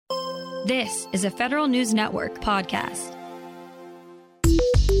This is a Federal News Network podcast.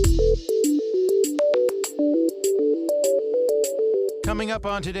 Coming up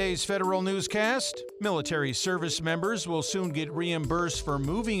on today's Federal Newscast, military service members will soon get reimbursed for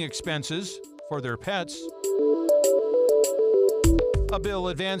moving expenses for their pets. A bill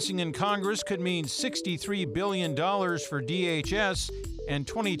advancing in Congress could mean $63 billion for DHS and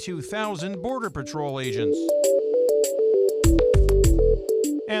 22,000 Border Patrol agents.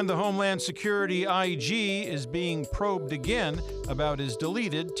 And the Homeland Security IG is being probed again about his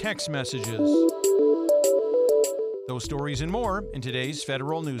deleted text messages. Those stories and more in today's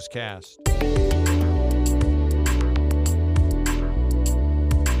Federal Newscast.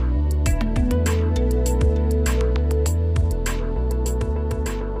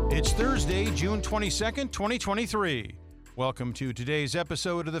 It's Thursday, June 22nd, 2023. Welcome to today's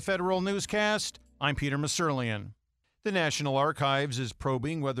episode of the Federal Newscast. I'm Peter Muserlian. The National Archives is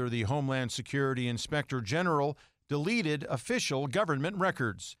probing whether the Homeland Security Inspector General deleted official government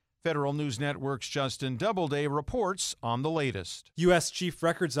records. Federal News Network's Justin Doubleday reports on the latest. U.S. Chief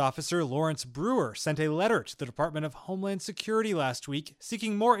Records Officer Lawrence Brewer sent a letter to the Department of Homeland Security last week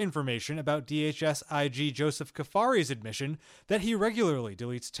seeking more information about DHS IG Joseph Kafari's admission that he regularly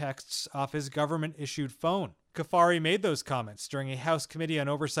deletes texts off his government-issued phone. Kafari made those comments during a House Committee on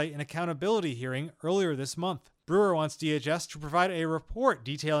Oversight and Accountability hearing earlier this month. Brewer wants DHS to provide a report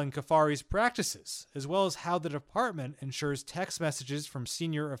detailing Kafari's practices, as well as how the department ensures text messages from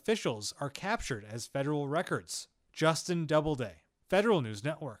senior officials are captured as federal records. Justin Doubleday, Federal News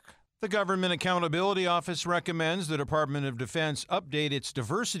Network. The Government Accountability Office recommends the Department of Defense update its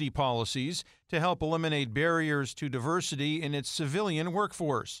diversity policies to help eliminate barriers to diversity in its civilian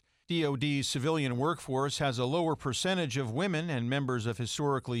workforce. DoD's civilian workforce has a lower percentage of women and members of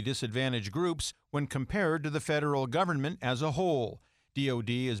historically disadvantaged groups when compared to the federal government as a whole. DoD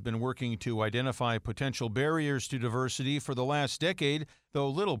has been working to identify potential barriers to diversity for the last decade, though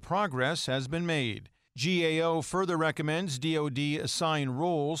little progress has been made. GAO further recommends DoD assign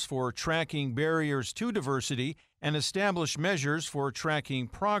roles for tracking barriers to diversity and establish measures for tracking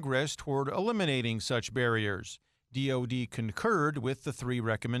progress toward eliminating such barriers. DoD concurred with the three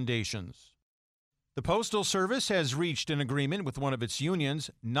recommendations. The Postal Service has reached an agreement with one of its unions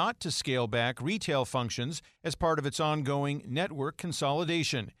not to scale back retail functions as part of its ongoing network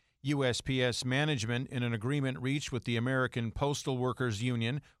consolidation. USPS management, in an agreement reached with the American Postal Workers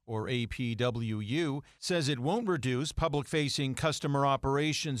Union, or APWU, says it won't reduce public-facing customer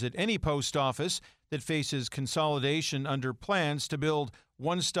operations at any post office that faces consolidation under plans to build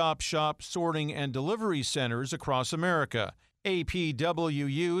one-stop shop sorting and delivery centers across America.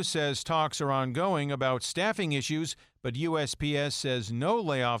 APWU says talks are ongoing about staffing issues, but USPS says no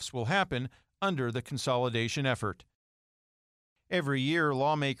layoffs will happen under the consolidation effort. Every year,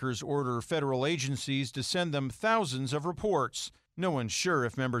 lawmakers order federal agencies to send them thousands of reports. No one's sure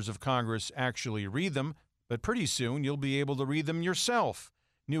if members of Congress actually read them, but pretty soon you'll be able to read them yourself.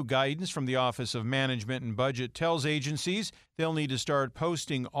 New guidance from the Office of Management and Budget tells agencies they'll need to start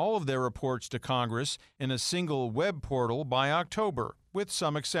posting all of their reports to Congress in a single web portal by October, with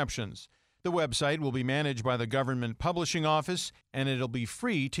some exceptions. The website will be managed by the Government Publishing Office, and it'll be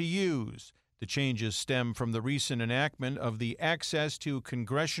free to use. The changes stem from the recent enactment of the Access to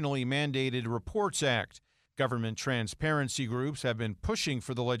Congressionally Mandated Reports Act. Government transparency groups have been pushing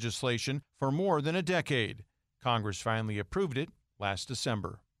for the legislation for more than a decade. Congress finally approved it last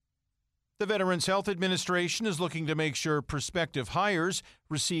December. The Veterans Health Administration is looking to make sure prospective hires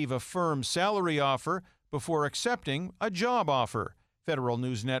receive a firm salary offer before accepting a job offer. Federal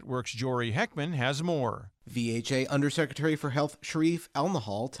News Network's Jory Heckman has more. VHA Undersecretary for Health Sharif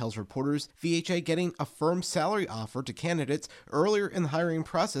Al-Nahal tells reporters VHA getting a firm salary offer to candidates earlier in the hiring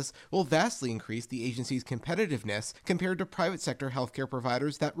process will vastly increase the agency's competitiveness compared to private sector healthcare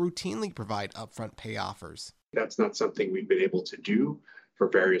providers that routinely provide upfront pay offers. That's not something we've been able to do for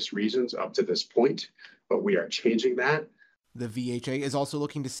various reasons up to this point, but we are changing that. The VHA is also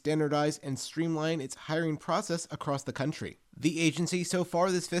looking to standardize and streamline its hiring process across the country. The agency so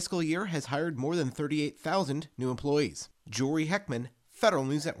far this fiscal year has hired more than 38,000 new employees. Jory Heckman, Federal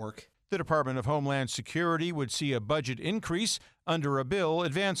News Network. The Department of Homeland Security would see a budget increase under a bill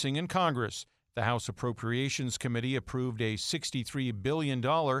advancing in Congress. The House Appropriations Committee approved a $63 billion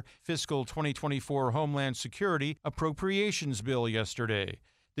fiscal 2024 Homeland Security appropriations bill yesterday.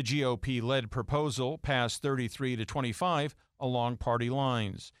 The GOP-led proposal passed 33-25 along party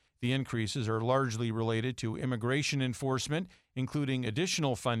lines. The increases are largely related to immigration enforcement, including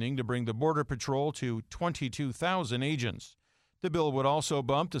additional funding to bring the Border Patrol to 22,000 agents. The bill would also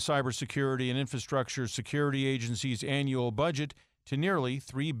bump the Cybersecurity and Infrastructure Security Agency's annual budget to nearly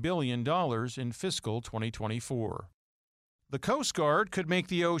 $3 billion in fiscal 2024. The Coast Guard could make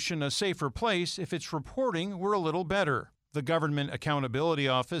the ocean a safer place if its reporting were a little better. The Government Accountability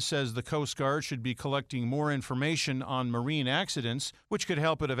Office says the Coast Guard should be collecting more information on marine accidents, which could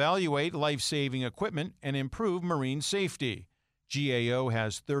help it evaluate life-saving equipment and improve marine safety. GAO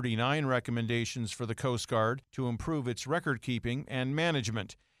has 39 recommendations for the Coast Guard to improve its record-keeping and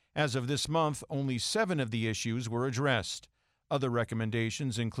management. As of this month, only 7 of the issues were addressed. Other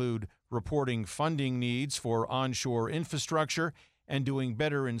recommendations include reporting funding needs for onshore infrastructure and doing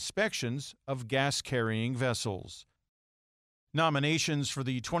better inspections of gas-carrying vessels. Nominations for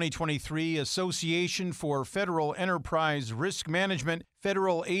the 2023 Association for Federal Enterprise Risk Management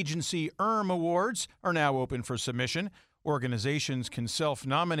Federal Agency Awards are now open for submission. Organizations can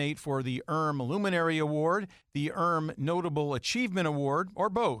self-nominate for the Luminary Award, the Notable Achievement Award, or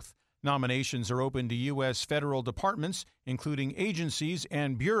both. Nominations are open to U.S. federal departments, including agencies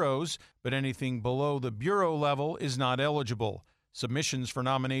and bureaus, but anything below the bureau level is not eligible. Submissions for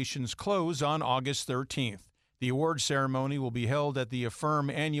nominations close on August 13th. The award ceremony will be held at the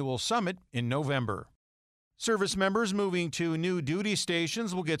Affirm Annual Summit in November. Service members moving to new duty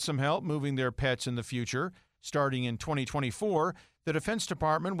stations will get some help moving their pets in the future. Starting in 2024, the Defense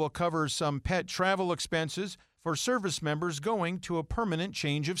Department will cover some pet travel expenses for service members going to a permanent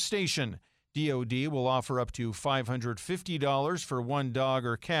change of station. DoD will offer up to $550 for one dog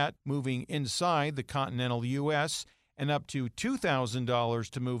or cat moving inside the continental U.S. and up to $2,000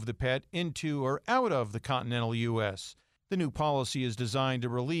 to move the pet into or out of the continental U.S. The new policy is designed to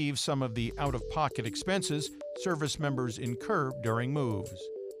relieve some of the out-of-pocket expenses service members incur during moves.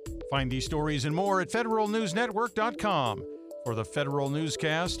 Find these stories and more at federalnewsnetwork.com. For the Federal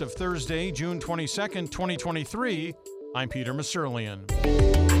Newscast of Thursday, June 22, 2023, I'm Peter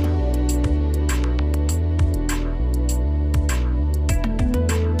Masurlian.